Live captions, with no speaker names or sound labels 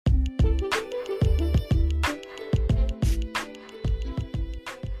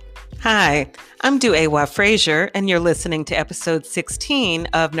Hi, I'm Duewa Frazier, and you're listening to episode 16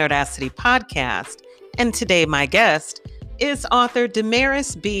 of Nerdacity Podcast. And today, my guest is author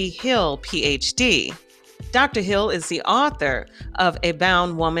Damaris B. Hill, PhD. Dr. Hill is the author of A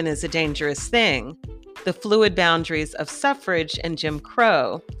Bound Woman is a Dangerous Thing, The Fluid Boundaries of Suffrage and Jim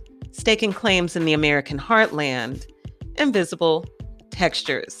Crow, Staking Claims in the American Heartland, Invisible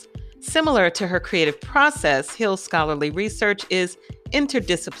Textures. Similar to her creative process, Hill's scholarly research is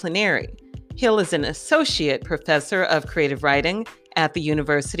interdisciplinary. Hill is an associate professor of creative writing at the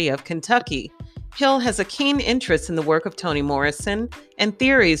University of Kentucky. Hill has a keen interest in the work of Toni Morrison and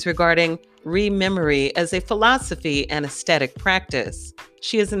theories regarding rememory as a philosophy and aesthetic practice.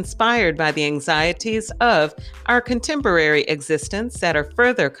 She is inspired by the anxieties of our contemporary existence that are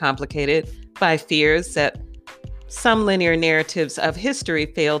further complicated by fears that some linear narratives of history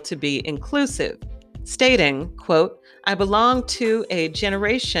fail to be inclusive, stating, quote, "I belong to a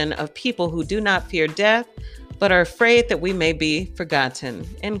generation of people who do not fear death, but are afraid that we may be forgotten,"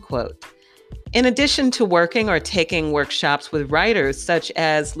 end quote. In addition to working or taking workshops with writers such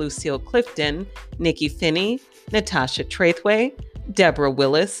as Lucille Clifton, Nikki Finney, Natasha Trethewey, Deborah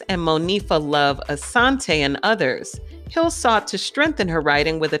Willis, and Monifa Love Asante, and others, Hill sought to strengthen her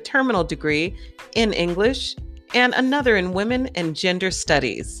writing with a terminal degree in English and another in women and gender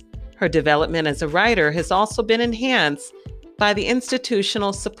studies. Her development as a writer has also been enhanced by the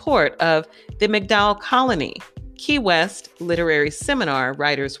institutional support of the MacDowell Colony, Key West Literary Seminar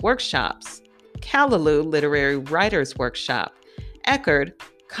Writers' Workshops, Callaloo Literary Writers' Workshop, Eckerd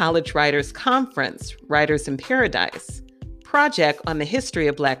College Writers' Conference, Writers in Paradise, Project on the History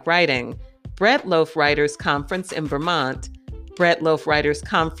of Black Writing, Bread Loaf Writers' Conference in Vermont, Bread Loaf Writers'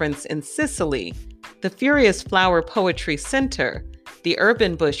 Conference in Sicily, the Furious Flower Poetry Center, the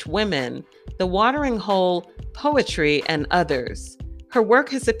Urban Bush Women, the Watering Hole Poetry, and others. Her work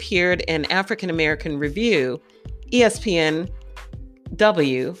has appeared in African American Review, ESPN-W,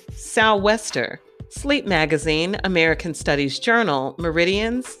 Sou'Wester, Sleep Magazine, American Studies Journal,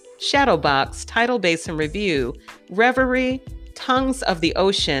 Meridians, Shadowbox, Tidal Basin Review, Reverie, Tongues of the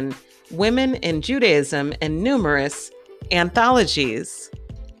Ocean, Women in Judaism, and numerous anthologies.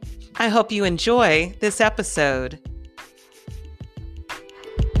 I hope you enjoy this episode.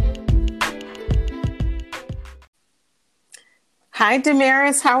 Hi,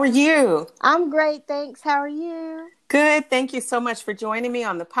 Damaris. How are you? I'm great, thanks. How are you? Good. Thank you so much for joining me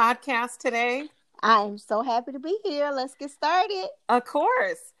on the podcast today. I am so happy to be here. Let's get started. Of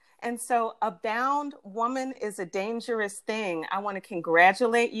course. And so, A Bound Woman is a Dangerous Thing. I want to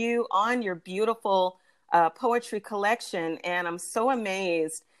congratulate you on your beautiful poetry collection. And I'm so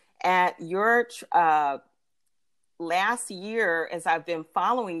amazed at your last year, as I've been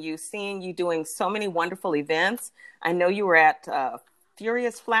following you, seeing you doing so many wonderful events. I know you were at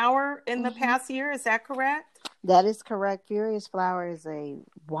Furious Flower in the past year. Is that correct? That is correct. Furious Flower is a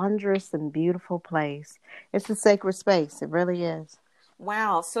wondrous and beautiful place. It's a sacred space. It really is.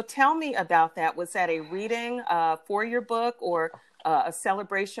 Wow. So tell me about that. Was that a reading for your book or a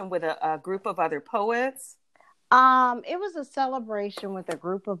celebration with a group of other poets? It was a celebration with a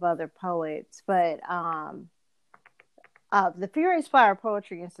group of other poets, but the Furious Flower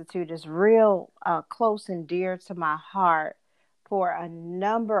Poetry Institute is real close and dear to my heart for a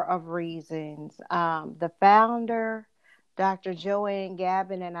number of reasons. The founder, Dr. Joanne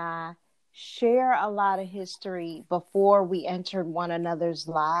Gavin, and I share a lot of history before we entered one another's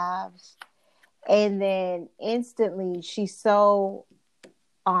lives. And then instantly, she's so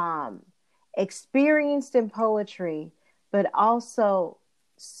experienced in poetry, but also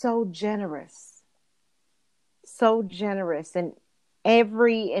so generous in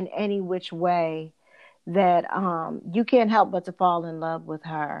every and any which way that you can't help but to fall in love with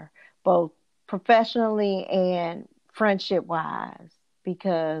her, both professionally and friendship wise,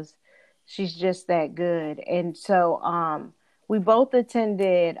 because she's just that good. And so we both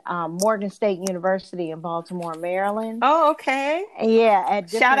attended Morgan State University in Baltimore, Maryland. Oh, okay. Yeah. At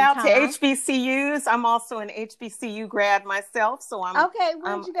shout out times. to HBCUs. I'm also an HBCU grad myself, so I'm okay.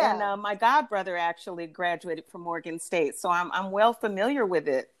 Where'd you go? And my godbrother actually graduated from Morgan State, so I'm well familiar with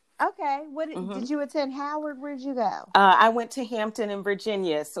it. Okay. Did you attend Howard? Where'd you go? I went to Hampton in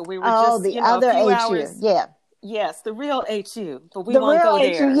Virginia, so we were the other a few HU. hours. Yeah. Yes, the real HU, but we won't go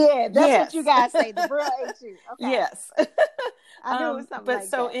there. HU, yeah, that's what you guys say, the real HU. Okay. Yes. I knew it was something like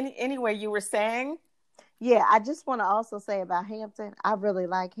that. Anyway, you were saying? Yeah, I just want to also say about Hampton, I really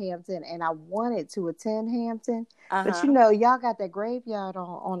like Hampton, and I wanted to attend Hampton, but y'all got that graveyard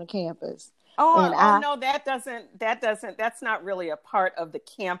on the campus. No, that's not really a part of the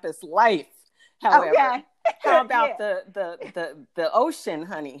campus life. however. Okay. How about Yeah. the ocean,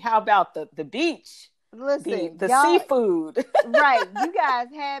 honey? How about the beach? Listen, The y'all, seafood. right. You guys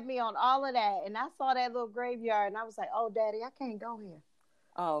had me on all of that. And I saw that little graveyard and I was like, oh, Daddy, I can't go here.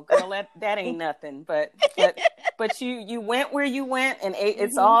 Oh, girl, that ain't nothing. But you went where you went, and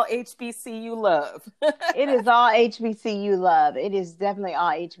it's Mm-hmm. all HBCU love. It is all HBCU love. It is definitely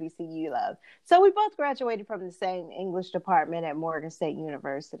all HBCU love. So we both graduated from the same English department at Morgan State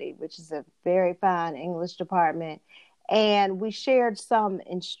University, which is a very fine English department. And we shared some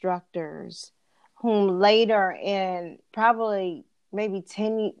instructors whom later, in probably maybe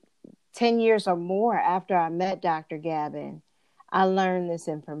 10 years or more after I met Dr. Gavin, I learned this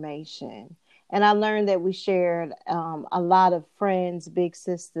information. And I learned that we shared a lot of friends, big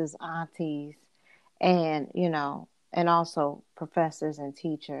sisters, aunties, and, and also professors and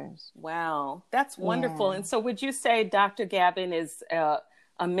teachers. Wow, that's wonderful. Yeah. And so would you say Dr. Gavin is a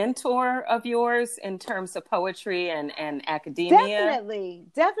mentor of yours in terms of poetry and academia?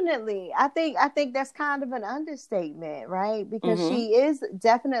 Definitely. I think that's kind of an understatement, right? Because Mm-hmm. she is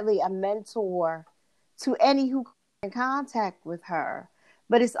definitely a mentor to any who come in contact with her.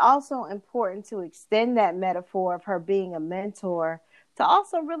 But it's also important to extend that metaphor of her being a mentor to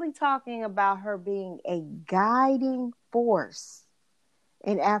also really talking about her being a guiding force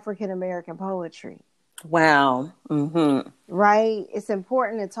in African American poetry. Wow. Mm-hmm. Right? It's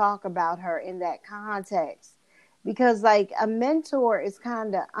important to talk about her in that context because, like, a mentor is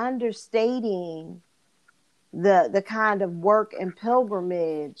kind of understating the kind of work and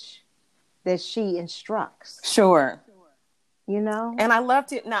pilgrimage that she instructs. Sure. And I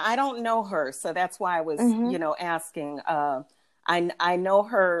loved it. Now, I don't know her, so that's why I was, mm-hmm. Asking. I know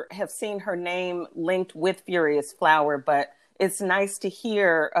her, have seen her name linked with Furious Flower, but it's nice to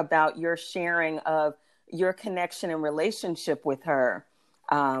hear about your sharing of your connection and relationship with her,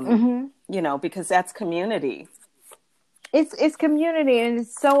 because that's community. It's community, and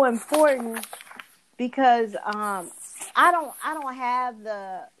it's so important because I don't have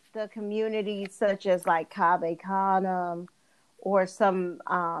the communities such as like Cave Canem or some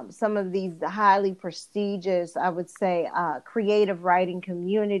of these highly prestigious, I would say, creative writing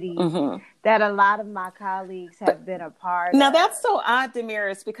communities that a lot of my colleagues have been a part now, of. that's so odd,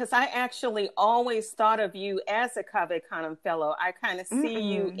 Damaris, because I actually always thought of you as a Cave Canem fellow. I kind of see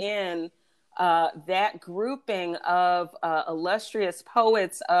you in that grouping of illustrious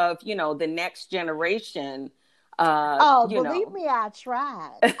poets of, the next generation. Believe me, I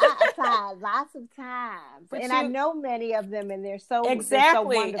tried. I tried lots of times, and I know many of them, and they're so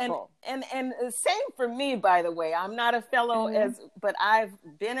wonderful. And same for me, by the way. I'm not a fellow but I've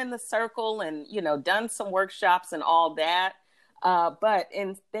been in the circle and done some workshops and all that. But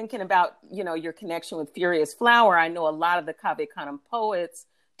in thinking about your connection with Furious Flower, I know a lot of the Cave Canem poets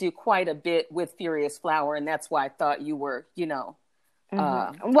do quite a bit with Furious Flower, and that's why I thought you were a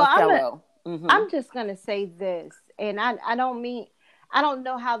fellow. I'm just going to say this, and I don't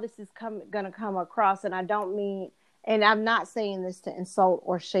know how this is going to come across, and I don't mean, and I'm not saying this to insult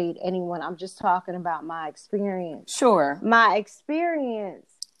or shade anyone. I'm just talking about my experience. Sure. My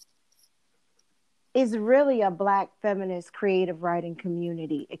experience is really a Black feminist creative writing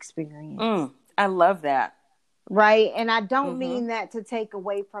community experience. I love that. Right. And I don't mean that to take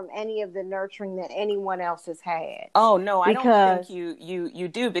away from any of the nurturing that anyone else has had. Oh, no, I don't think you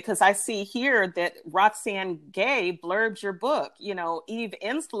do, because I see here that Roxane Gay blurbed your book. Eve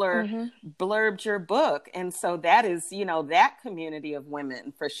Ensler blurbed your book. And so that is, that community of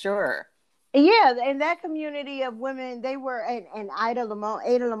women for sure. Yeah. And that community of women, they were, and Ada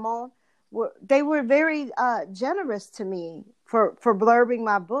Limon, they were very generous to me for blurbing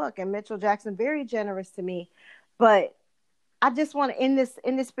my book, and Mitchell Jackson, very generous to me. But I just want to, in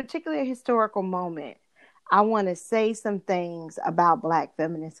this particular historical moment, I want to say some things about Black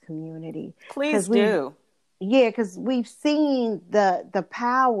feminist community. Please do. Yeah, because we've seen the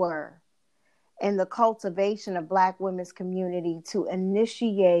power and the cultivation of Black women's community to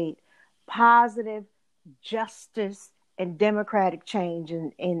initiate positive justice and democratic change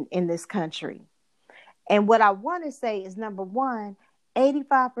in this country. And what I want to say is, number one,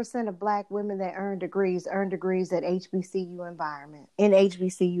 85% of Black women that earn degrees at HBCU environment.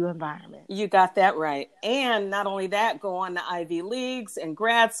 You got that right. And not only that, go on to Ivy Leagues and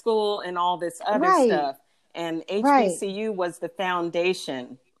grad school and all this other stuff. And HBCU was the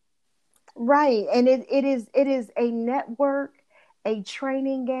foundation. Right. And it is a network, a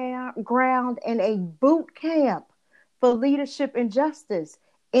training ground, and a boot camp for leadership and justice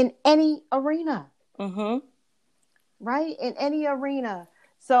in any arena. Right? In any arena.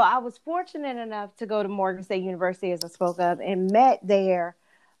 So I was fortunate enough to go to Morgan State University, as I spoke of, and met there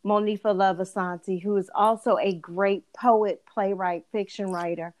Monifa Love Asante, who is also a great poet, playwright, fiction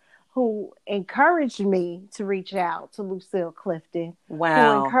writer, who encouraged me to reach out to Lucille Clifton,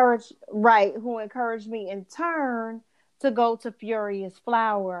 Wow. who encouraged me in turn to go to Furious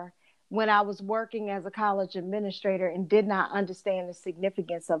Flower when I was working as a college administrator and did not understand the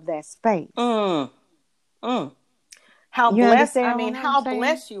significance of that space. Mm. Mm. How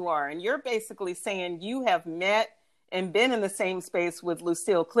blessed you are. And you're basically saying you have met and been in the same space with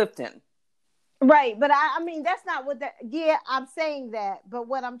Lucille Clifton. Right. But I mean, that's not what that, yeah, I'm saying that. But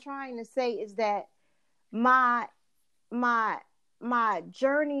what I'm trying to say is that my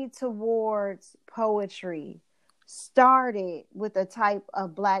journey towards poetry started with a type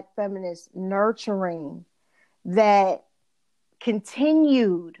of Black feminist nurturing that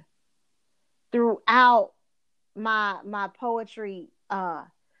continued throughout my poetry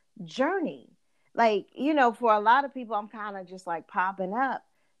journey. Like, you know, for a lot of people, I'm kind of just like popping up,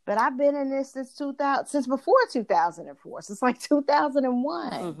 but I've been in this since before 2004, since like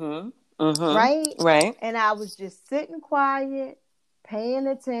 2001. Mm-hmm. Mm-hmm. Right? Right. And I was just sitting quiet, paying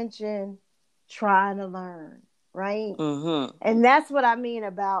attention, trying to learn. Right? Mm-hmm. And that's what I mean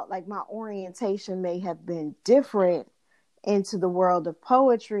about like my orientation may have been different into the world of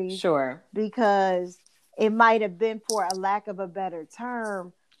poetry. Sure. Because it might have been, for a lack of a better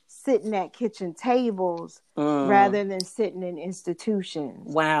term, sitting at kitchen tables rather than sitting in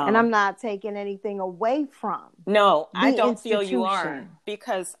institutions. Wow. And I'm not taking anything away from. No, I don't feel you are.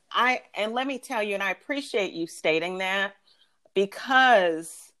 Because and let me tell you, and I appreciate you stating that,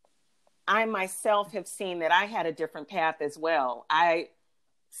 because I myself have seen that I had a different path as well.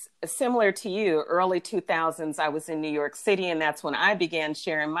 Similar to you, early 2000s, I was in New York City, and that's when I began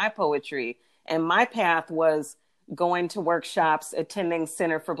sharing my poetry. And my path was going to workshops, attending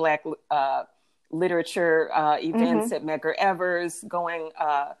Center for Black Literature events at Medgar Evers,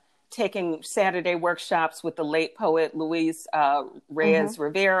 taking Saturday workshops with the late poet Luis Reyes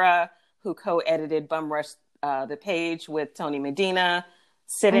Rivera, who co-edited Bum Rush the Page with Tony Medina,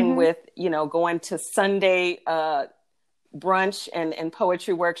 sitting with, going to Sunday brunch and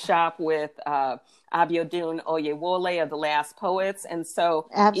poetry workshop with Abiodun Oyewole of The Last Poets. And so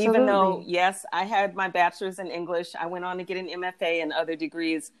even though, yes, I had my bachelor's in English, I went on to get an MFA and other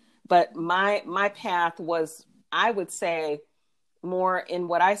degrees, but my path was, I would say, more in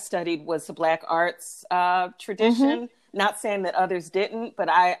what I studied was the Black arts tradition. Not saying that others didn't, but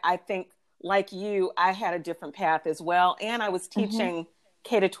I think, like you, I had a different path as well. And I was teaching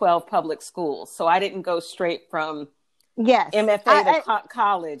K-12 public schools. So I didn't go straight from MFA to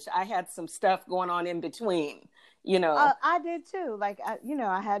college. I had some stuff going on in between, I did too. Like,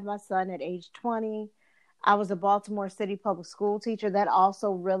 I had my son at age 20. I was a Baltimore City public school teacher. That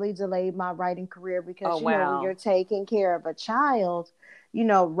also really delayed my writing career because, when you're taking care of a child,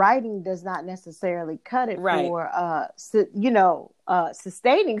 writing does not necessarily cut it for,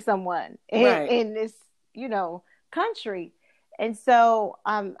 sustaining someone in this, country. And so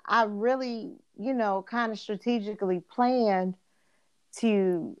I really, kind of strategically planned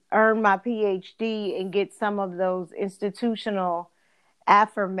to earn my PhD and get some of those institutional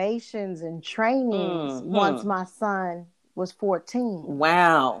affirmations and trainings once my son was 14.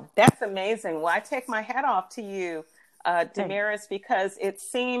 Wow. That's amazing. Well, I take my hat off to you, Damaris, because it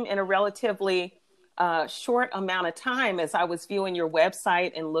seemed in a relatively short amount of time, as I was viewing your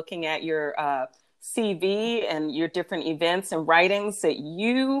website and looking at your CV and your different events and writings, that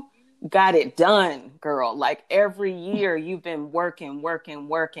you got it done, girl. Like every year you've been working,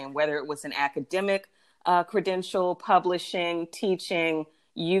 whether it was an academic credential, publishing, teaching,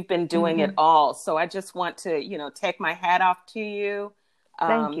 you've been doing it all. So I just want to, take my hat off to you.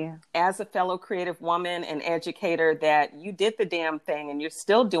 Thank you. As a fellow creative woman and educator, that you did the damn thing and you're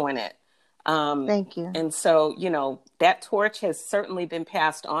still doing it. Thank you. And so, that torch has certainly been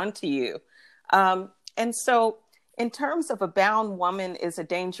passed on to you. And so in terms of A Bound Woman is a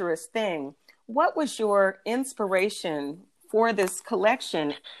Dangerous Thing, what was your inspiration for this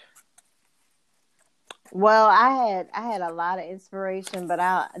collection? Well, I had a lot of inspiration,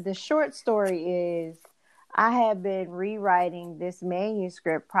 but the short story is I have been rewriting this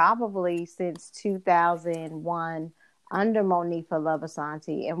manuscript probably since 2001 under Monifa Love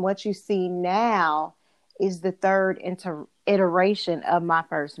Asante. And what you see now is the third iteration of my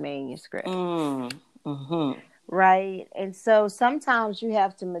first manuscript. Right? And so sometimes you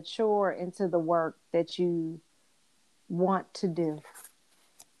have to mature into the work that you want to do.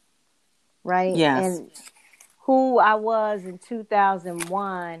 Right? Yes. And who I was in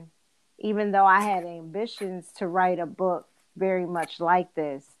 2001, even though I had ambitions to write a book very much like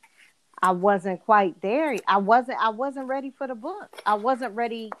this, I wasn't quite there. I wasn't ready for the book. I wasn't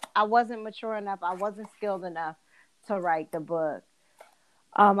ready. I wasn't mature enough. I wasn't skilled enough to write the book.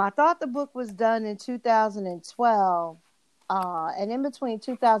 I thought the book was done in 2012. And in between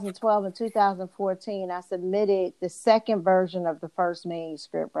 2012 and 2014, I submitted the second version of the first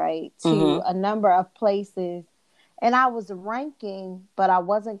manuscript, right, to a number of places. And I was ranking, but I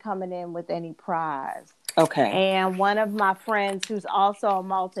wasn't coming in with any prize. Okay. And one of my friends, who's also a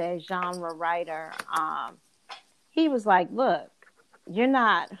multi-genre writer, he was like, look, you're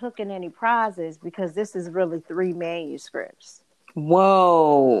not hooking any prizes because this is really 3 manuscripts.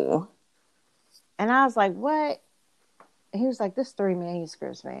 Whoa. And I was like, what? And he was like, this 3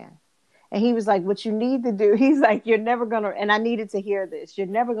 manuscripts, man. And he was like, what you need to do, he's like, you're never going to, and I needed to hear this, you're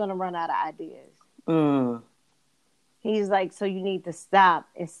never going to run out of ideas. He's like, so you need to stop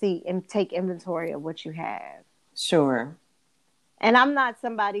and see and take inventory of what you have. Sure. And I'm not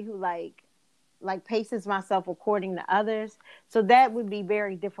somebody who like paces myself according to others. So that would be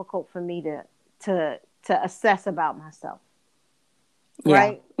very difficult for me to assess about myself. Yeah.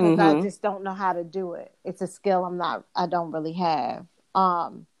 Right? Because I just don't know how to do it. It's a skill I don't really have.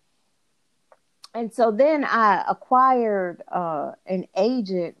 And so then I acquired an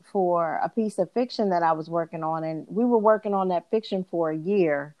agent for a piece of fiction that I was working on. And we were working on that fiction for a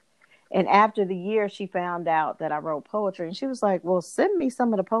year. And after the year, she found out that I wrote poetry. And she was like, well, send me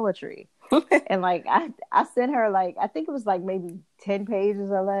some of the poetry. And like, I sent her like, I think it was like maybe 10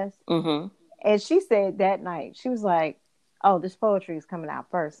 pages or less. And she said that night, she was like, oh, this poetry is coming out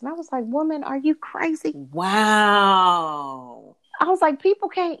first. And I was like, woman, are you crazy? Wow. I was like, people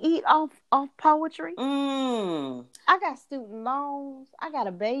can't eat off poetry. I got student loans. I got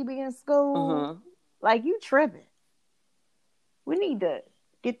a baby in school. Like, you tripping. We need to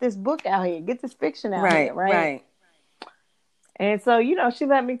get this book out here. Get this fiction out here, right? And so, you know, she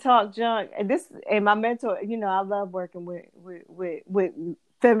let me talk junk. And my mentor, you know, I love working with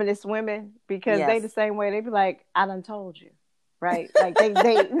feminist women because they the same way. They be like, I done told you, right? Like they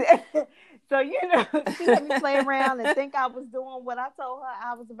so, you know, she let me play around and think I was doing what I told her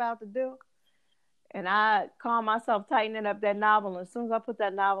I was about to do. And I called myself tightening up that novel. And as soon as I put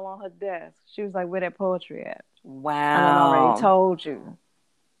that novel on her desk, she was like, where that poetry at? Wow. I already told you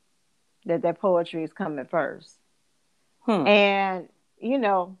that poetry is coming first. And, you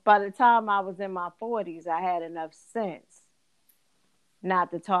know, by the time I was in my 40s, I had enough sense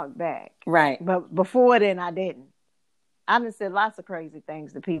not to talk back. Right. But before then, I didn't. I done said lots of crazy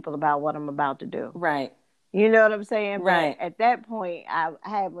things to people about what I'm about to do. Right. You know what I'm saying? Right. But at that point, I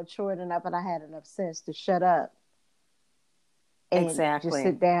had matured enough and I had enough sense to shut up and just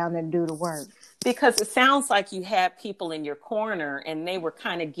sit down and do the work. Because it sounds like you had people in your corner and they were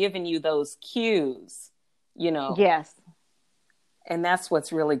kind of giving you those cues, you know? Yes. And that's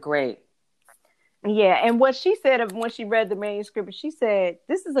what's really great. Yeah. And what she said when she read the manuscript, she said,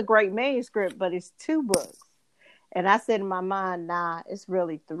 this is a great manuscript, but it's 2 books. And I said in my mind, nah, it's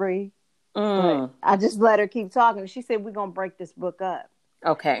really 3. But I just let her keep talking. She said, we're going to break this book up.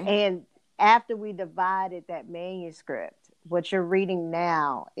 Okay. And after we divided that manuscript, what you're reading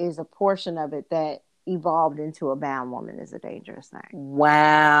now is a portion of it that evolved into A Bound Woman is a Dangerous Thing.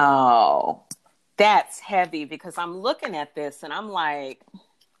 Wow. That's heavy because I'm looking at this and I'm like,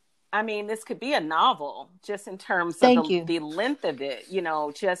 I mean, this could be a novel just in terms of the length of it. You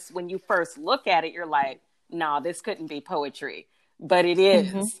know, just when you first look at it, you're like, nah, this couldn't be poetry, but it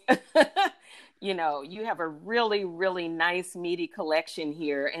is. You know, you have a really, really nice, meaty collection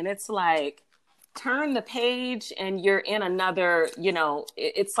here. And it's like, turn the page and you're in another, you know,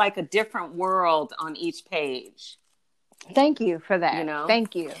 it's like a different world on each page. Thank you for that. You know?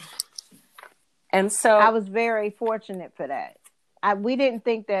 Thank you. And so I was very fortunate for that. We didn't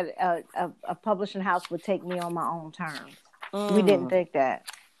think that a publishing house would take me on my own terms. We didn't think that.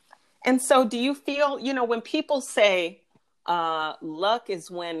 And so do you feel, you know, when people say luck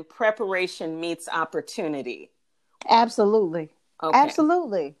is when preparation meets opportunity? Absolutely. Okay.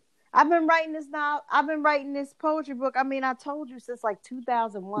 Absolutely. I've been writing this now. I've been writing this poetry book. I mean, I told you since like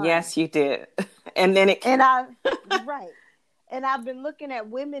 2001. Yes, you did. And then right. And I've been looking at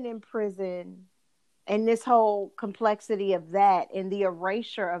women in prison and this whole complexity of that and the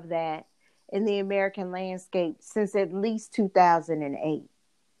erasure of that in the American landscape since at least 2008.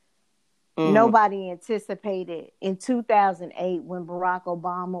 Nobody anticipated in 2008 when Barack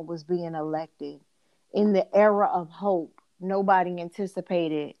Obama was being elected in the era of hope. Nobody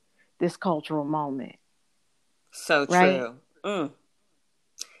anticipated this cultural moment. So right? True.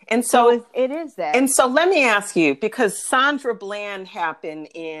 And so it is that. And so let me ask you, because Sandra Bland happened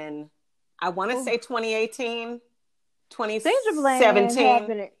in, I want to say 2018, 2017. Sandra Bland happened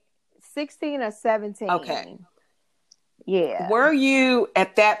 16 or 17. Okay. Yeah. Were you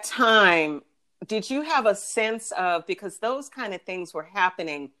at that time, did you have a sense of, because those kind of things were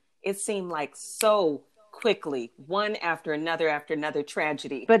happening, it seemed like so quickly, one after another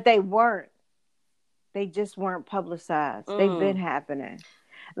tragedy. But they weren't. They just weren't publicized. They've been happening.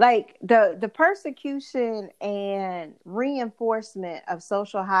 Like the persecution and reinforcement of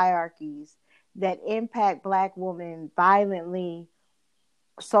social hierarchies that impact Black women violently,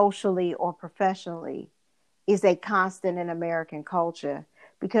 socially, or professionally is a constant in American culture,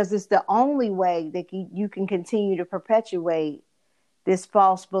 because it's the only way that you can continue to perpetuate this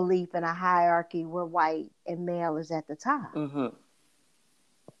false belief in a hierarchy where white and male is at the top. Mm-hmm.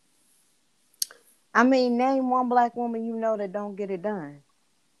 I mean, name one Black woman you know that don't get it done.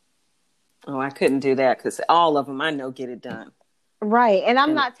 Oh, I couldn't do that because all of them I know get it done. Right. And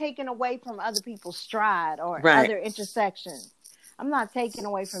I'm not taking away from other people's stride or other intersections. I'm not taking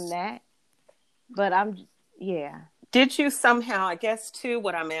away from that. But yeah. Did you somehow, I guess too,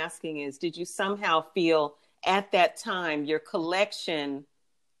 what I'm asking is, did you somehow feel at that time your collection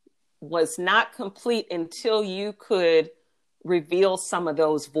was not complete until you could reveal some of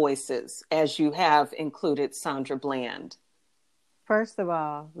those voices, as you have included Sandra Bland? First of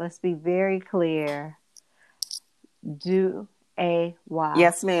all, let's be very clear.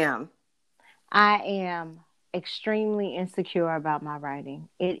 Yes, ma'am. I am extremely insecure about my writing.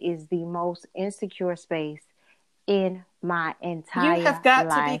 It is the most insecure space in my entire life. You have got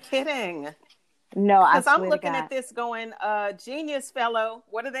to be kidding. No, because I'm looking at this going, Genius Fellow.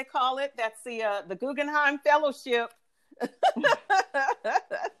 What do they call it? That's the Guggenheim Fellowship.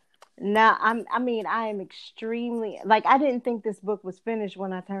 No, I am extremely, like, I didn't think this book was finished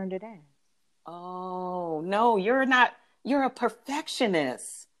when I turned it in. Oh, no, you're not. You're a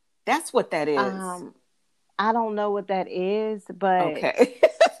perfectionist. That's what that is. I don't know what that is, but okay.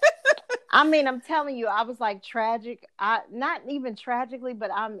 I mean, I'm telling you, I was like tragic. Not even tragically,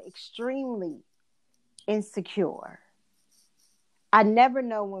 but I'm extremely insecure. I never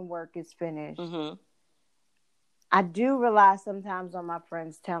know when work is finished. Mm-hmm. I do rely sometimes on my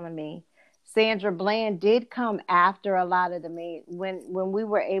friends telling me Sandra Bland did come after a lot of when we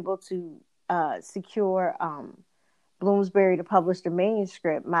were able to secure Bloomsbury to publish the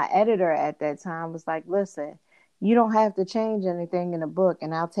manuscript. My editor at that time was like, listen, you don't have to change anything in the book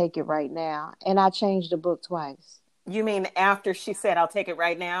and I'll take it right now. And I changed the book twice. You mean after she said, I'll take it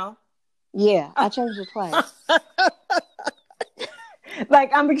right now? Yeah, I changed it twice.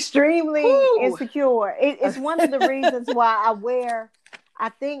 Like, I'm extremely insecure. It's one of the reasons why I'm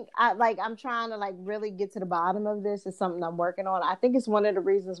trying to like really get to the bottom of this. It's something I'm working on. I think it's one of the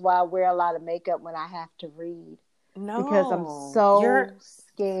reasons why I wear a lot of makeup when I have to read. No, because I'm so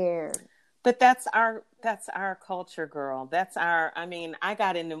scared. But that's our culture, girl. I mean, I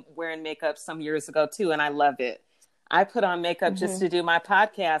got into wearing makeup some years ago too, and I love it. I put on makeup just to do my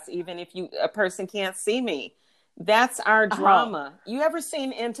podcast, even if a person can't see me. That's our drama. You ever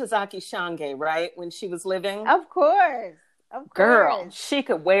seen Ntozake Shange, right? When she was living? Of course. Girl, she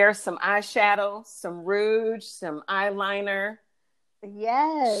could wear some eyeshadow, some rouge, some eyeliner.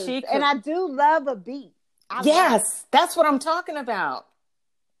 Yes. And I do love a beat. Yes, that's what I'm talking about.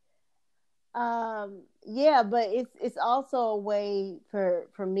 Yeah, but it's also a way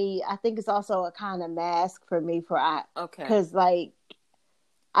for me. I think it's also a kind of mask for me because like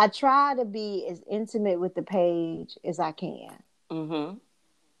I try to be as intimate with the page as I can. Mm-hmm.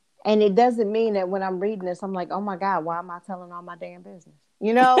 And it doesn't mean that when I'm reading this, I'm like, oh my God, why am I telling all my damn business?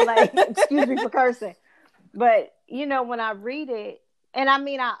 You know, like, excuse me for cursing. But, you know, when I read it, and I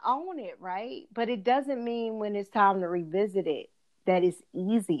mean, I own it, right? But it doesn't mean when it's time to revisit it that it's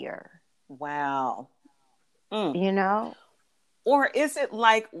easier. Wow. You know? Or is it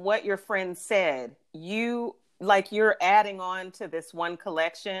like what your friend said? You're adding on to this one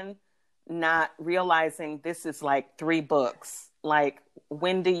collection, not realizing this is like 3 books. Like,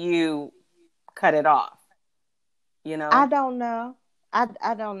 when do you cut it off? You know? I don't know.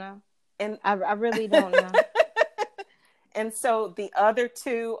 I don't know. And I really don't know. And so the other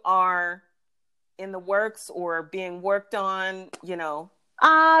 2 are in the works or being worked on, you know?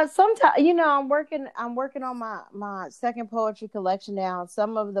 Sometimes, you know, I'm working on my second poetry collection now.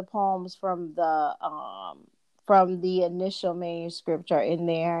 Some of the poems from the initial manuscript are in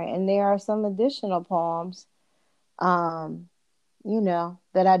there, and there are some additional poems, you know,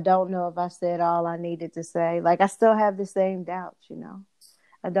 that I don't know if I said all I needed to say. Like, I still have the same doubts, you know.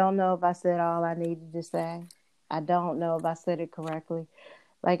 I don't know if I said all I needed to say. I don't know if I said it correctly.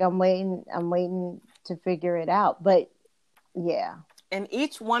 Like, I'm waiting to figure it out. But yeah. And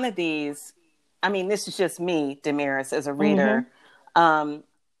each one of these, I mean, this is just me, Damaris, as a reader. Mm-hmm.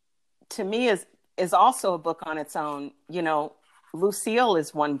 to me is also a book on its own. You know, Lucille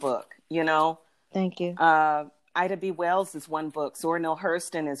is one book, you know. Thank you. Ida B. Wells is one book. Zora Neale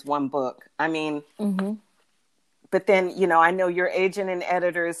Hurston is one book. I mean, Mm-hmm. but then, you know, I know your agent and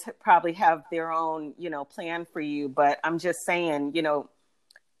editors probably have their own, you know, plan for you, but I'm just saying, you know,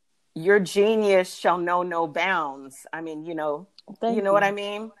 your genius shall know no bounds. I mean, you know Thank what you. I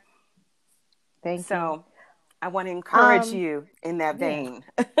mean? Thank you. So I want to encourage you in that yeah. vein.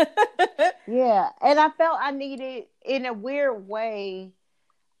 Yeah. And I felt I needed, in a weird way,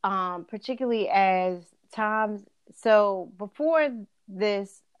 particularly as times. So before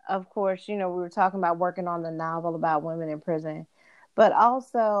this, of course, you know, we were talking about working on the novel about women in prison, but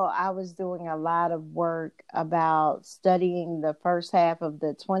also I was doing a lot of work about studying the first half of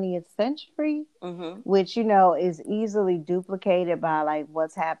the 20th century, Mm-hmm. which, you know, is easily duplicated by like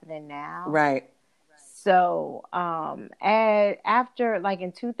what's happening now. Right. So, after like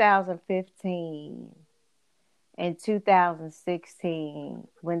in 2015 and 2016,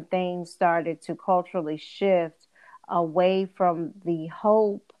 when things started to culturally shift away from the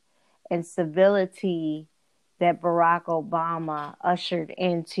hope and civility that Barack Obama ushered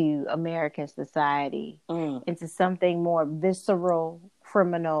into American society, into something more visceral,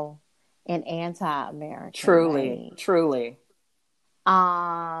 criminal, and anti-American. Truly, right? truly.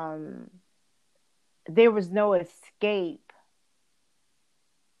 There was no escape.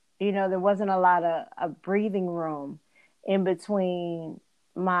 You know, there wasn't a lot of a breathing room in between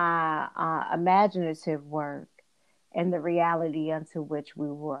my imaginative work and the reality unto which we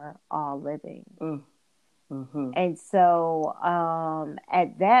were all living. Mm-hmm. And so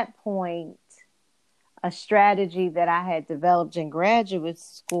at that point, a strategy that I had developed in graduate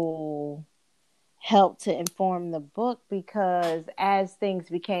school helped to inform the book, because as things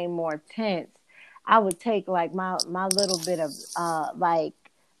became more tense, I would take like my little bit of like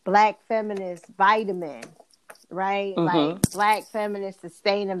Black feminist vitamin, right? Mm-hmm. Like Black feminist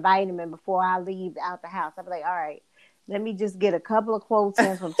sustaining vitamin before I leave out the house. I'd be like, all right, let me just get a couple of quotes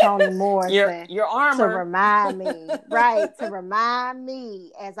in from Toni Morrison your armor. to remind me, right? To remind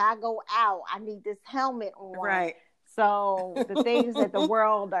me as I go out, I need this helmet on. Right. So the things that the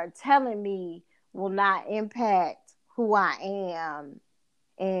world are telling me will not impact who I am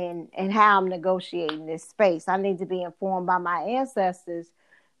and how I'm negotiating this space. I need to be informed by my ancestors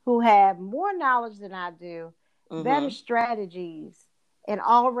who have more knowledge than I do, better strategies, and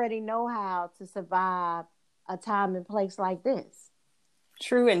already know how to survive a time and place like this.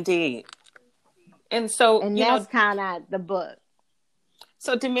 True indeed. And so, and that's kind of the book.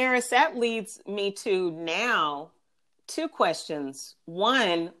 So Damaris, that leads me to now two questions.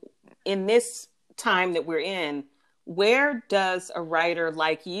 One, in this time that we're in, where does a writer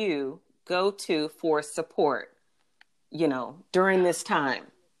like you go to for support, you know, during this time?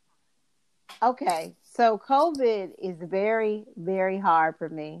 Okay, so COVID is very, very hard for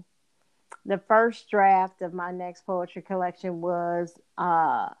me. The first draft of my next poetry collection was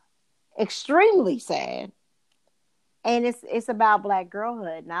extremely sad. And it's about Black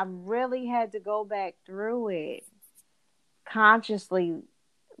girlhood. And I really had to go back through it consciously,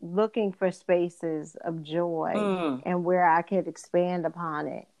 looking for spaces of joy and where I could expand upon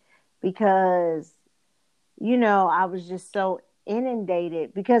it. Because, you know, I was just so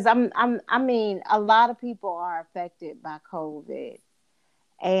inundated, because I mean, a lot of people are affected by COVID.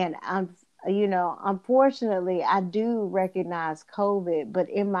 And you know, unfortunately, I do recognize COVID, but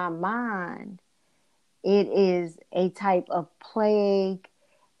in my mind, it is a type of plague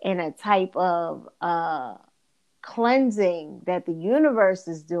and a type of cleansing that the universe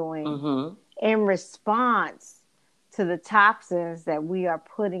is doing in response to the toxins that we are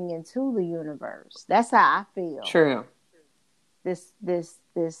putting into the universe. That's how I feel. True. This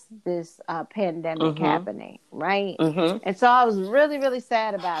pandemic happening, right? And so I was really, really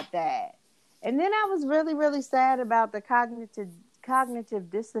sad about that. And then I was really, really sad about the cognitive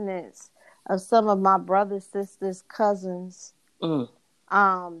dissonance of some of my brothers, sisters, cousins,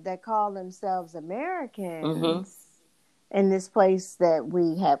 that call themselves Americans in this place that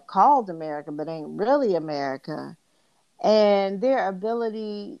we have called America, but ain't really America. And their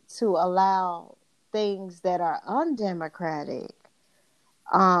ability to allow things that are undemocratic,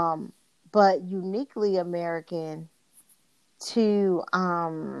 but uniquely American, to,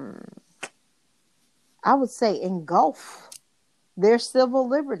 I would say, engulf their civil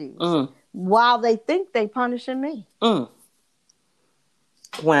liberties while they think they punishing me.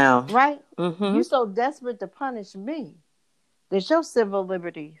 Wow. Right? You're so desperate to punish me that your civil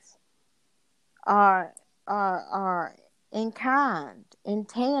liberties are in kind, in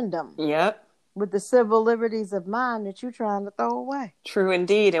tandem. Yep. with the civil liberties of mine that you're trying to throw away. True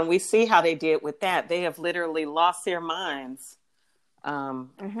indeed. And we see how they did with that. They have literally lost their minds.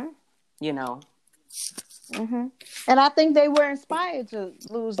 You know. And I think they were inspired to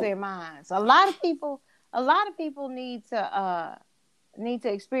lose their minds. A lot of people need to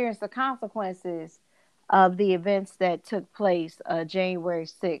experience the consequences of the events that took place January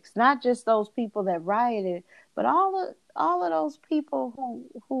 6th. Not just those people that rioted, but all of those people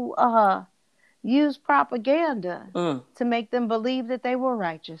who use propaganda to make them believe that they were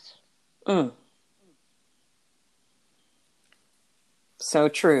righteous. So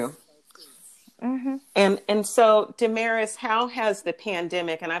true. And so, Damaris, how has the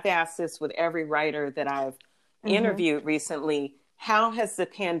pandemic, and I've asked this with every writer that I've interviewed recently, how has the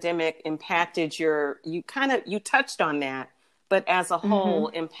pandemic impacted you touched on that, but as a whole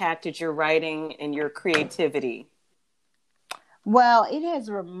impacted your writing and your creativity? Well, it has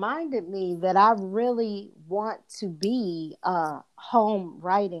reminded me that I really want to be home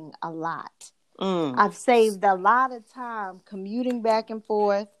writing a lot. I've saved a lot of time commuting back and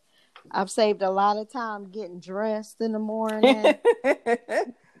forth. I've saved a lot of time getting dressed in the morning.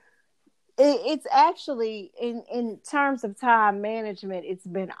 It's actually, in terms of time management, it's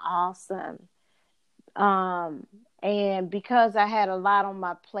been awesome. And because I had a lot on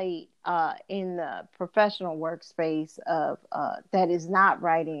my plate in the professional workspace of that is not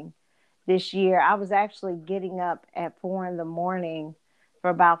writing this year, I was actually getting up at 4 a.m.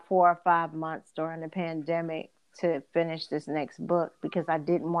 for about 4 or 5 months during the pandemic to finish this next book because I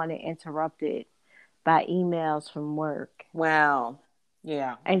didn't want to interrupt it by emails from work. Wow.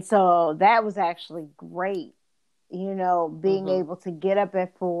 Yeah. And so that was actually great, being able to get up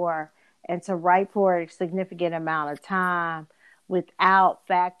at 4 and to write for a significant amount of time without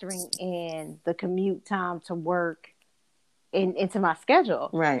factoring in the commute time to work into my schedule.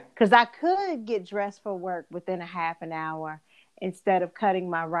 Right. Because I could get dressed for work within a half an hour instead of cutting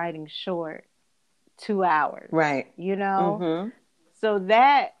my writing short 2 hours. Right. So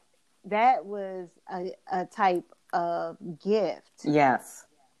that was a type of gift. Yes.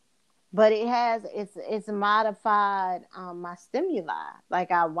 But it's modified my stimuli.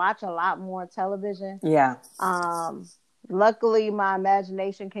 Like I watch a lot more television. Yeah. Luckily, my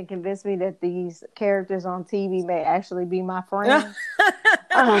imagination can convince me that these characters on TV may actually be my friends.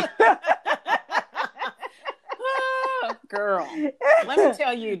 Girl, let me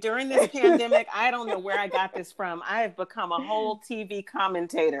tell you, during this pandemic, I don't know where I got this from. I have become a whole TV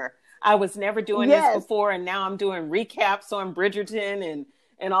commentator. I was never doing this before, and now I'm doing recaps on Bridgerton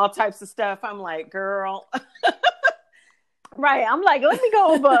and all types of stuff. I'm like, girl. Right. I'm like, let me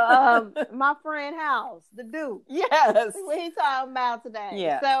go over my friend house, the Duke. Yes. What he's talking about today.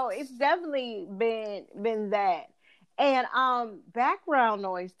 Yeah. So it's definitely been that. And background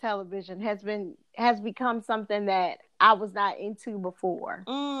noise television has become something that I was not into before.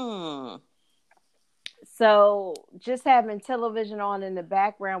 So just having television on in the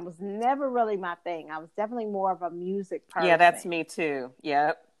background was never really my thing. I was definitely more of a music person. Yeah, that's me too.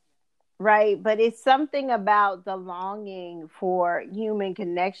 Yep. Right. But it's something about the longing for human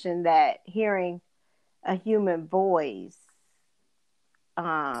connection that hearing a human voice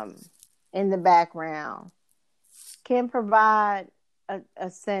in the background can provide a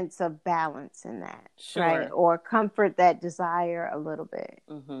sense of balance in that. Sure. Right? Or comfort that desire a little bit.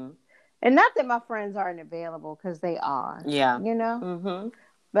 And not that my friends aren't available, because they are. Yeah.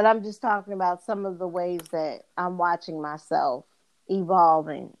 But I'm just talking about some of the ways that I'm watching myself evolve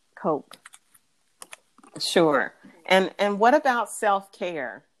and cope. Sure. And what about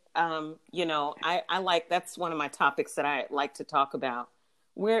self-care? I like, that's one of my topics that I like to talk about.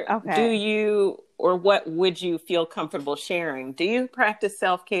 Where do you, or what would you feel comfortable sharing? Do you practice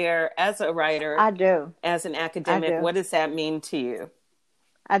self-care as a writer? I do. As an academic, what does that mean to you?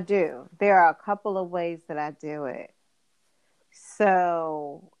 I do. There are a couple of ways that I do it.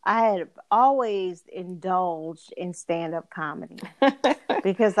 So I had always indulged in stand-up comedy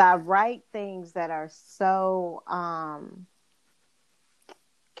because I write things that are so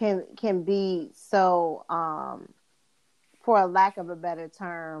can be so for a lack of a better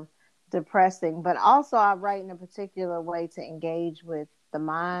term, depressing. But also I write in a particular way to engage with the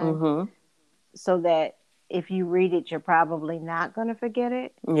mind, so that if you read it, you're probably not going to forget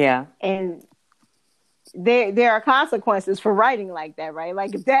it. Yeah. And there are consequences for writing like that, right?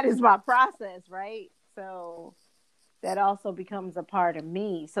 Like if that is my process, right? So that also becomes a part of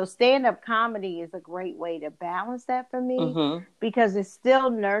me. So stand-up comedy is a great way to balance that for me, because it's still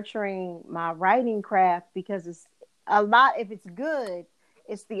nurturing my writing craft, because it's a lot, if it's good,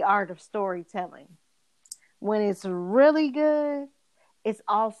 it's the art of storytelling. When it's really good, it's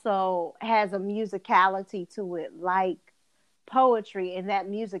also has a musicality to it, like poetry, and that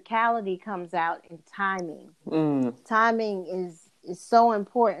musicality comes out in timing. Timing is so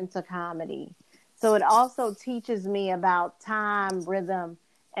important to comedy. So it also teaches me about time, rhythm,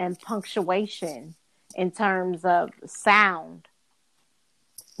 and punctuation in terms of sound.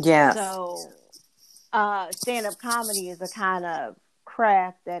 Yes. So stand-up comedy is a kind of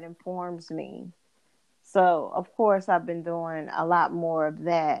craft that informs me. So, of course, I've been doing a lot more of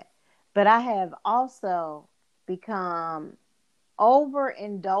that. But I have also become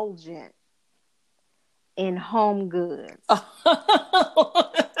overindulgent in home goods.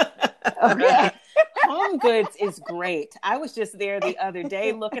 Okay. Home Goods is great. I was just there the other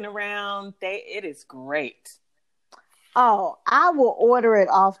day looking around. It is great. Oh, I will order it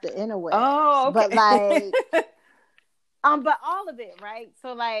off the interwebs. Oh, okay. But like, but all of it, right?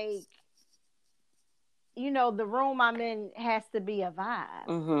 So like, you know, the room I'm in has to be a vibe.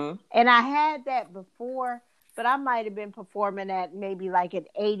 Mm-hmm. And I had that before, but I might have been performing at maybe like an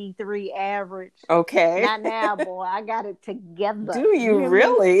 83 average. Okay. Not now, boy. I got it together. Do you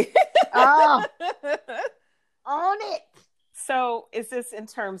really? Oh, own it. So is this in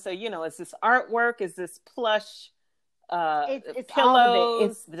terms of, is this artwork? Is this plush it's pillows, all of it.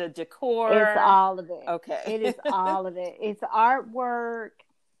 It's the decor? It's all of it. Okay. It is all of it. It's artwork.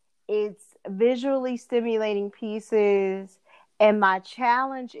 It's visually stimulating pieces. And my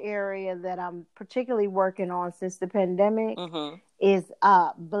challenge area that I'm particularly working on since the pandemic is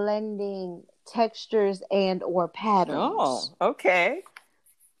blending textures and or patterns. Oh, okay.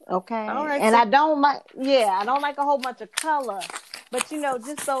 Okay. All right. And I don't like a whole bunch of color, but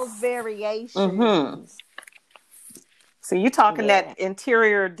just those variations. So you talking that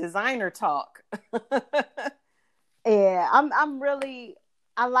interior designer talk. Yeah, I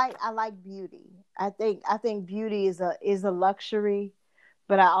like beauty. I think beauty is a luxury,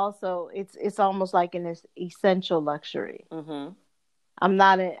 but it's almost like an essential luxury. Mm-hmm. I'm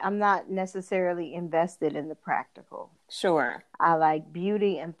not necessarily invested in the practical. Sure. I like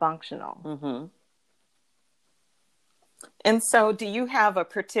beauty and functional. Mm-hmm. And so, do you have a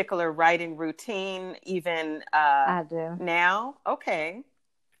particular writing routine even I do. now? Okay.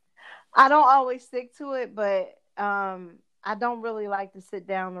 I don't always stick to it, but I don't really like to sit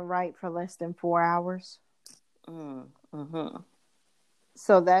down and write for less than 4 hours. Mm-hmm.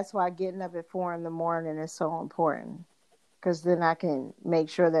 So that's why getting up at 4 a.m. is so important, because then I can make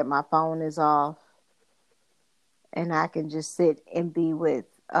sure that my phone is off and I can just sit and be with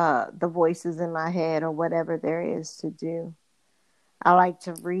the voices in my head or whatever there is to do. I like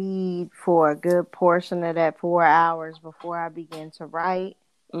to read for a good portion of that 4 hours before I begin to write.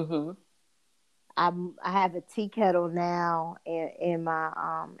 Mm-hmm. I have a tea kettle now in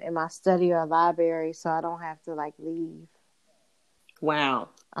my study or library, so I don't have to leave. Wow.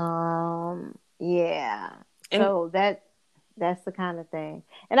 Yeah. So that's the kind of thing.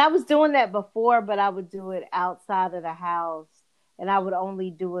 And I was doing that before, but I would do it outside of the house, and I would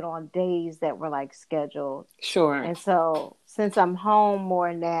only do it on days that were scheduled. Sure. And so since I'm home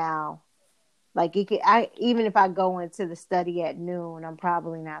more now, even if I go into the study at noon, I'm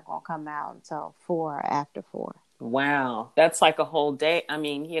probably not going to come out until 4 or after 4. Wow. That's like a whole day. I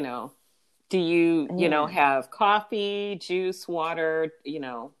mean, do you, have coffee, juice, water,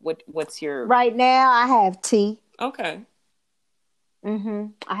 what's your... Right now I have tea. Okay. Mm-hmm.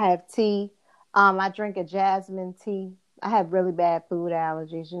 I have tea. I drink a jasmine tea. I have really bad food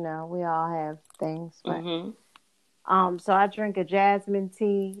allergies. We all have things, but so I drink a jasmine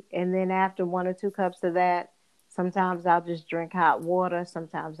tea, and then after 1 or 2 cups of that, sometimes I'll just drink hot water.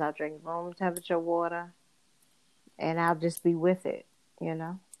 Sometimes I'll drink room temperature water, and I'll just be with it.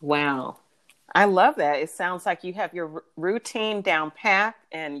 Wow. I love that. It sounds like you have your routine down pat,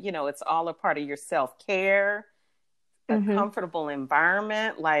 and it's all a part of your self-care, a comfortable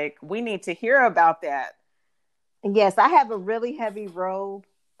environment. We need to hear about that. Yes, I have a really heavy robe.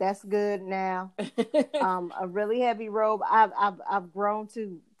 That's good now. A really heavy robe. I've grown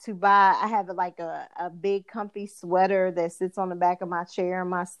to buy. I have a big comfy sweater that sits on the back of my chair in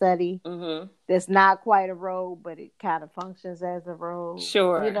my study. Mm-hmm. That's not quite a robe, but it kind of functions as a robe.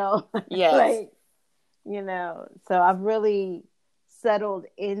 Sure. Yes. So I've really settled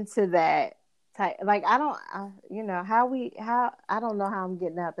into that type. I don't know how I'm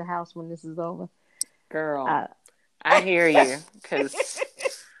getting out the house when this is over. Girl, I hear you, because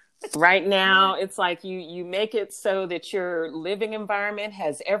right now it's like you make it so that your living environment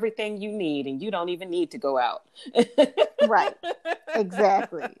has everything you need, and you don't even need to go out. Right.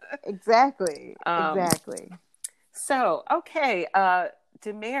 Exactly. So, okay.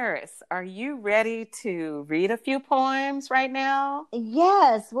 Damaris, are you ready to read a few poems right now?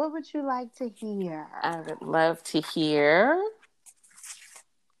 Yes. What would you like to hear? I would love to hear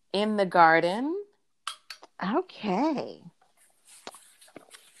In the Garden. Okay.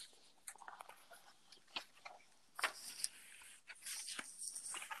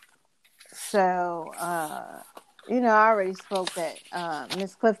 So, I already spoke that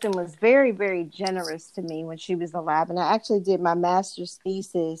Miss Clifton was very, very generous to me when she was alive. And I actually did my master's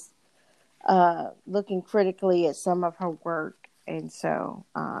thesis looking critically at some of her work. And so,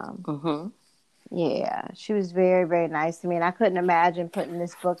 yeah, she was very, very nice to me. And I couldn't imagine putting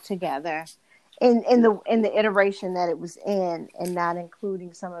this book together in the iteration that it was in and not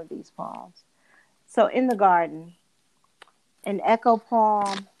including some of these poems. So, In the Garden, an echo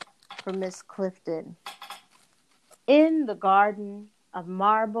poem for Miss Clifton. In the garden of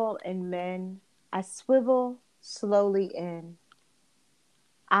marble and men, I swivel slowly in.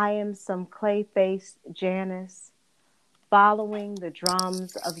 I am some clay-faced Janus, following the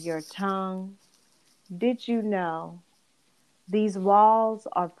drums of your tongue. Did you know these walls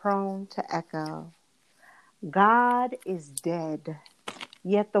are prone to echo? God is dead,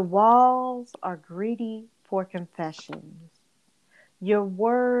 yet the walls are greedy for confessions. Your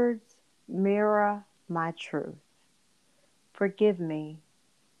words mirror my truth. Forgive me.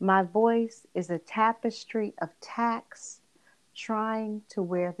 My voice is a tapestry of tacks trying to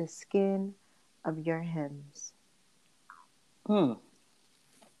wear the skin of your hymns.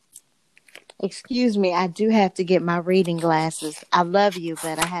 Excuse me, I do have to get my reading glasses. I love you,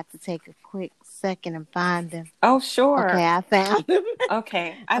 but I have to take a quick second and find them. Oh, sure. Okay, I found them.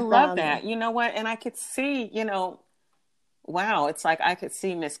 Okay, I love that. You know what? And I could see, wow, it's like I could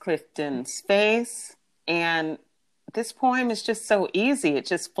see Miss Clifton's face, and this poem is just so easy. It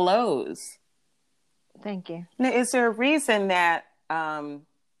just flows. Thank you. Now, is there a reason that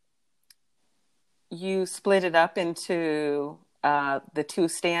you split it up into the two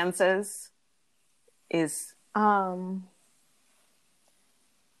stanzas? And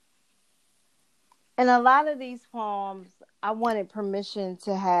a lot of these poems, I wanted permission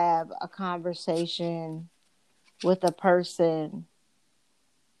to have a conversation with a person,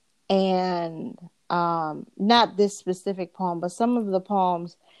 and not this specific poem, but some of the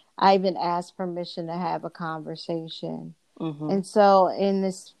poems, I even asked permission to have a conversation. And so in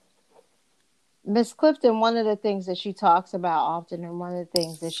this, Miss Clifton, one of the things that she talks about often, and one of the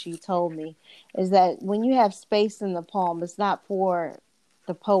things that she told me, is that when you have space in the poem, it's not for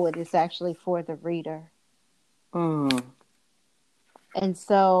the poet, it's actually for the reader. And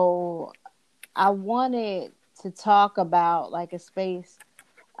so I wanted to talk about like a space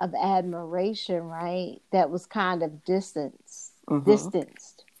of admiration, right? That was kind of distanced.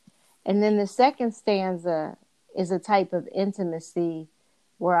 And then the second stanza is a type of intimacy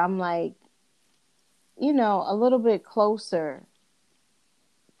where I'm like, a little bit closer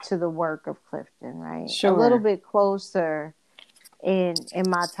to the work of Clifton, right? Sure. A little bit closer in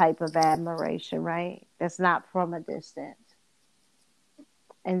my type of admiration, right? That's not from a distance.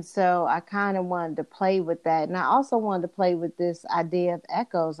 And so I kind of wanted to play with that. And I also wanted to play with this idea of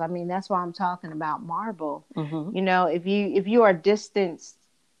echoes. I mean, that's why I'm talking about marble. If you are distanced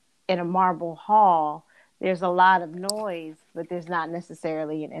in a marble hall, there's a lot of noise, but there's not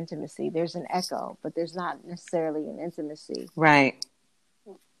necessarily an intimacy. There's an echo, but there's not necessarily an intimacy. Right.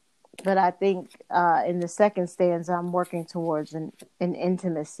 But I think in the second stanza, I'm working towards an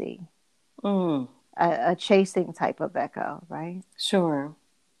intimacy, a chasing type of echo, right? Sure.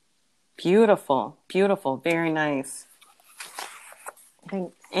 Beautiful, beautiful, very nice.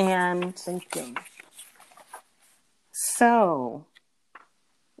 Thanks. And thank you. So,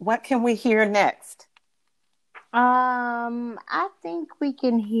 what can we hear next? I think we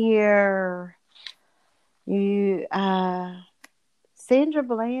can hear you, Sandra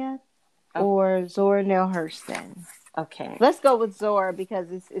Bland or Zora Neale Hurston. Okay. Let's go with Zora because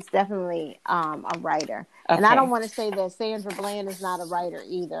it's definitely a writer. Okay. And I don't want to say that Sandra Bland is not a writer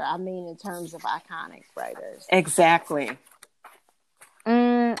either. I mean, in terms of iconic writers. Exactly.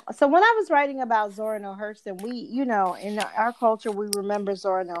 So when I was writing about Zora Neale Hurston, we, in our culture, we remember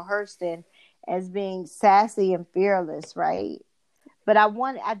Zora Neale Hurston as being sassy and fearless, right? But I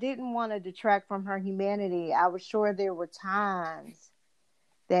didn't want to detract from her humanity. I was sure there were times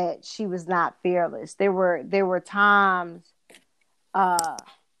that she was not fearless. There were times of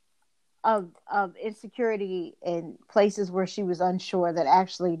insecurity in places where she was unsure that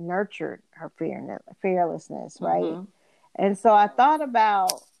actually nurtured her fearlessness, right? And so I thought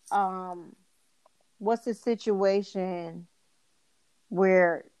about what's the situation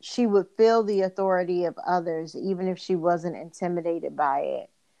where she would feel the authority of others, even if she wasn't intimidated by it.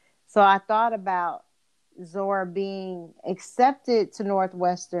 So I thought about Zora being accepted to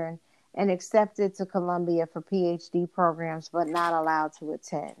Northwestern and accepted to Columbia for PhD programs, but not allowed to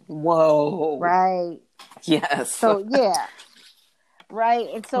attend. Whoa. Right. Yes. So, yeah. Right.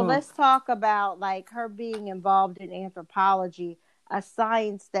 And so let's talk about like her being involved in anthropology, a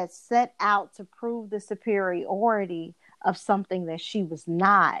science that set out to prove the superiority of something that she was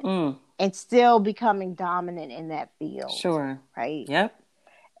not, and still becoming dominant in that field. Sure. Right. Yep.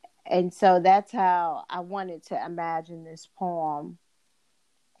 And so that's how I wanted to imagine this poem.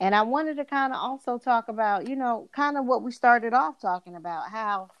 And I wanted to kind of also talk about, you know, kind of what we started off talking about,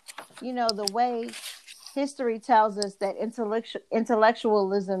 how, you know, the way history tells us that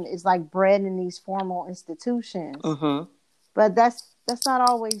intellectualism is like bred in these formal institutions. But that's not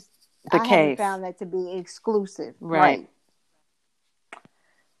always the case. Haven't found that to be exclusive. Right.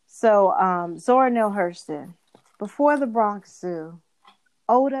 So Zora Neale Hurston, before the Bronx Zoo,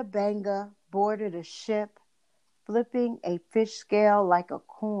 Ota Benga boarded a ship, flipping a fish scale like a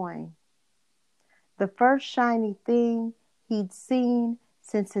coin. The first shiny thing he'd seen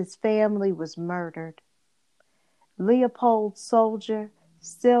since his family was murdered. Leopold Soldier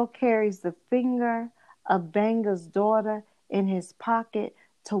still carries the finger of Benga's daughter in his pocket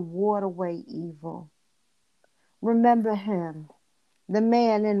to ward away evil. Remember him, the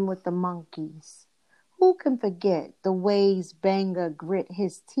man in with the monkeys. Who can forget the ways Benga grit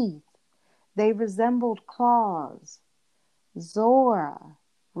his teeth? They resembled claws. Zora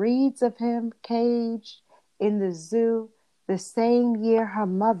reads of him caged in the zoo the same year her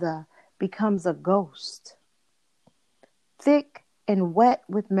mother becomes a ghost. Thick and wet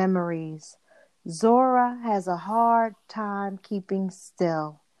with memories, Zora has a hard time keeping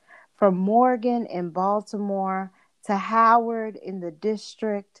still. From Morgan in Baltimore to Howard in the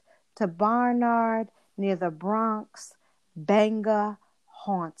district to Barnard near the Bronx, Benga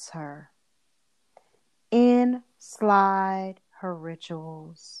haunts her. In slide her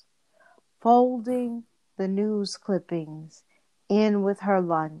rituals, folding the news clippings in with her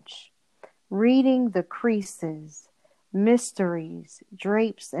lunch, reading the creases, mysteries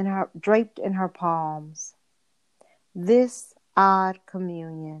draped in her palms. This odd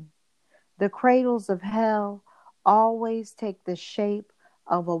communion. The cradles of hell always take the shape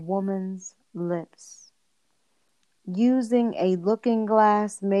of a woman's lips. Using a looking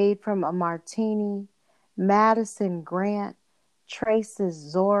glass made from a martini, Madison Grant traces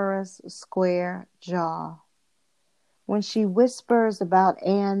Zora's square jaw. When she whispers about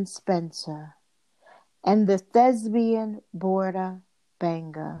Anne Spencer and the thespian boarder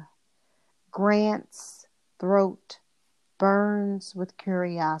Benga, Grant's throat burns with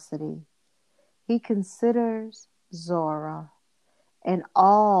curiosity. He considers Zora and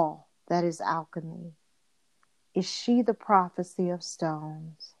all that is alchemy. Is she the prophecy of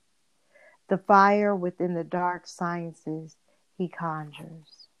stones? The fire within the dark sciences he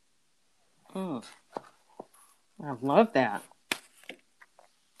conjures. I love that.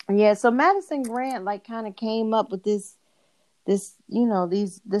 Yeah, so Madison Grant like kind of came up with this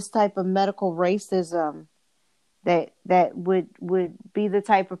type of medical racism that would be the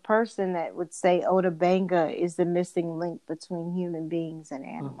type of person that would say Ota Benga is the missing link between human beings and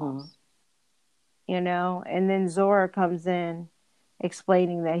animals. You know, and then Zora comes in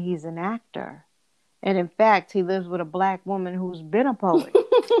explaining that he's an actor. And in fact, he lives with a black woman who's been a poet.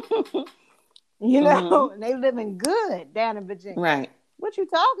 You know, and they living good down in Virginia. Right. What you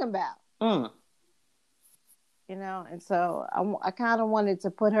talking about? You know, and so I kind of wanted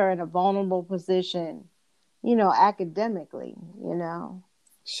to put her in a vulnerable position, you know, academically, you know.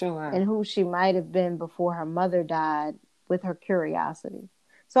 Sure. And who she might have been before her mother died with her curiosity.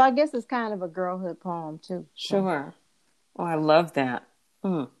 So I guess it's kind of a girlhood poem too. Sure. Oh, I love that.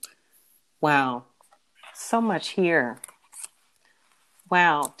 Wow. So much here.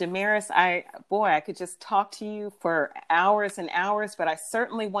 Wow. Damaris, I could just talk to you for hours and hours, but I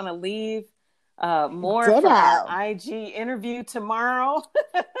certainly want to leave more for our IG interview tomorrow.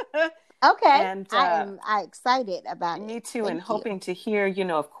 Okay. And I'm excited about it. Me too. And hoping to hear, you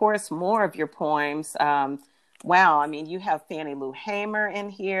know, of course, more of your poems. Wow. I mean, you have Fannie Lou Hamer in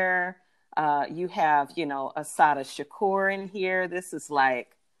here. You have, you know, Assata Shakur in here. This is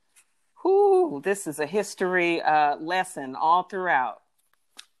like, this is a history lesson all throughout.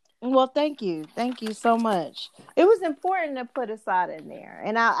 Well, thank you. Thank you so much. It was important to put Assata in there.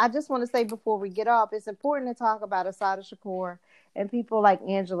 And I just want to say before we get off, it's important to talk about Assata Shakur and people like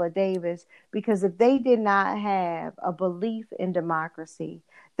Angela Davis, because if they did not have a belief in democracy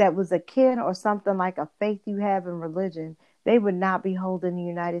that was akin or something like a faith you have in religion, they would not be holding the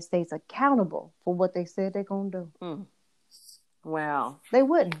United States accountable for what they said they're going to do. Wow. They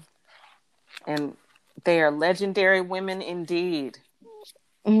wouldn't. And they are legendary women indeed.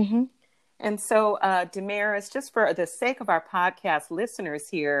 Mm-hmm. And so, Damaris, just for the sake of our podcast listeners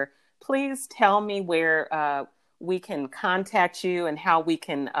here, please tell me where we can contact you and how we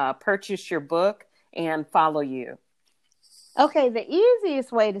can purchase your book and follow you. Okay, the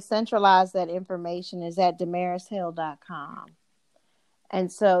easiest way to centralize that information is at DamarisHill.com. And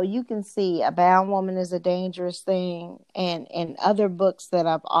so you can see A Bound Woman is a Dangerous Thing and other books that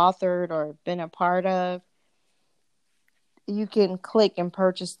I've authored or been a part of. You can click and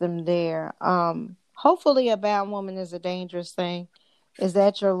purchase them there. Hopefully A Bound Woman is a Dangerous Thing is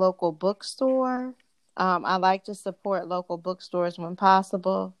at your local bookstore. I like to support local bookstores when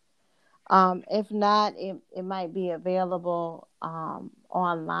possible. If not, it might be available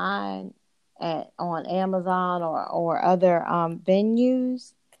online on Amazon or other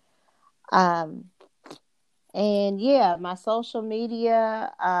venues. And yeah, my social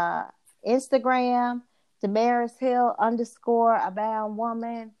media, Instagram, Damaris Hill _ A Bound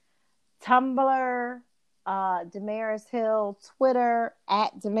Woman, Tumblr, Damaris Hill, Twitter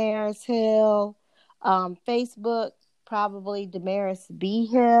at Damaris Hill, Facebook, probably Damaris B.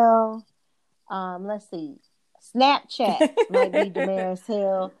 Hill. Let's see. Snapchat might be Damaris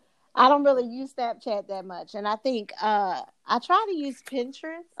Hill. I don't really use Snapchat that much. And I think I try to use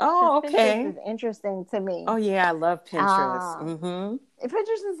Pinterest. Oh, okay. Pinterest is interesting to me. Oh, yeah. I love Pinterest.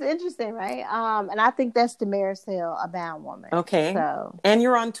 Pinterest is interesting, right? And I think that's Damaris Hill, A Bound Woman. Okay. So, and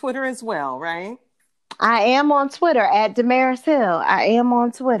you're on Twitter as well, right? I am on Twitter at Damaris Hill. I am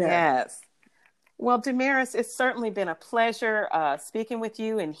on Twitter. Yes. Well, Damaris, it's certainly been a pleasure speaking with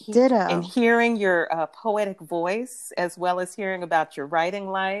you and hearing your poetic voice, as well as hearing about your writing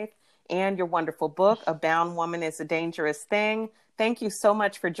life and your wonderful book, A Bound Woman is a Dangerous Thing. Thank you so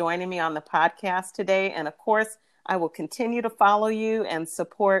much for joining me on the podcast today. And of course, I will continue to follow you and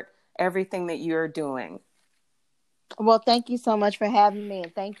support everything that you're doing. Well, thank you so much for having me,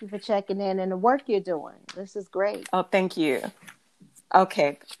 and thank you for checking in and the work you're doing. This is great. Oh, thank you.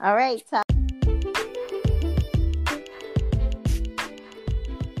 Okay. All right.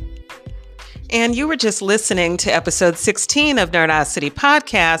 And you were just listening to episode 16 of Nerdocity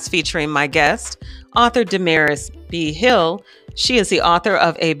Podcast featuring my guest, author Damaris B. Hill. She is the author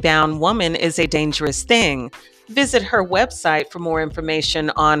of A Bound Woman is a Dangerous Thing. Visit her website for more information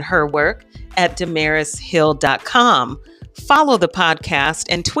on her work at DamarisHill.com. Follow the podcast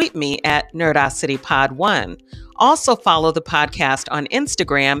and tweet me at NerdocityPod1. Also follow the podcast on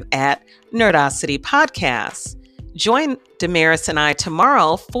Instagram at Nerdocity Podcast. Join Damaris and I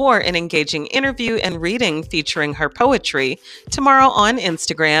tomorrow for an engaging interview and reading featuring her poetry tomorrow on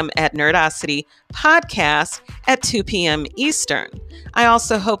Instagram at Nerdocity Podcast at 2 p.m. Eastern. I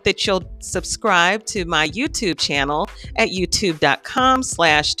also hope that you'll subscribe to my YouTube channel at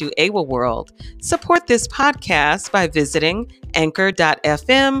youtube.com/DoAwaWorld. Support this podcast by visiting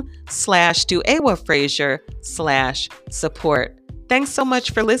anchor.fm/DoAwaFrazier/support. Thanks so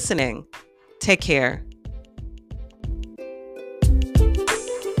much for listening. Take care.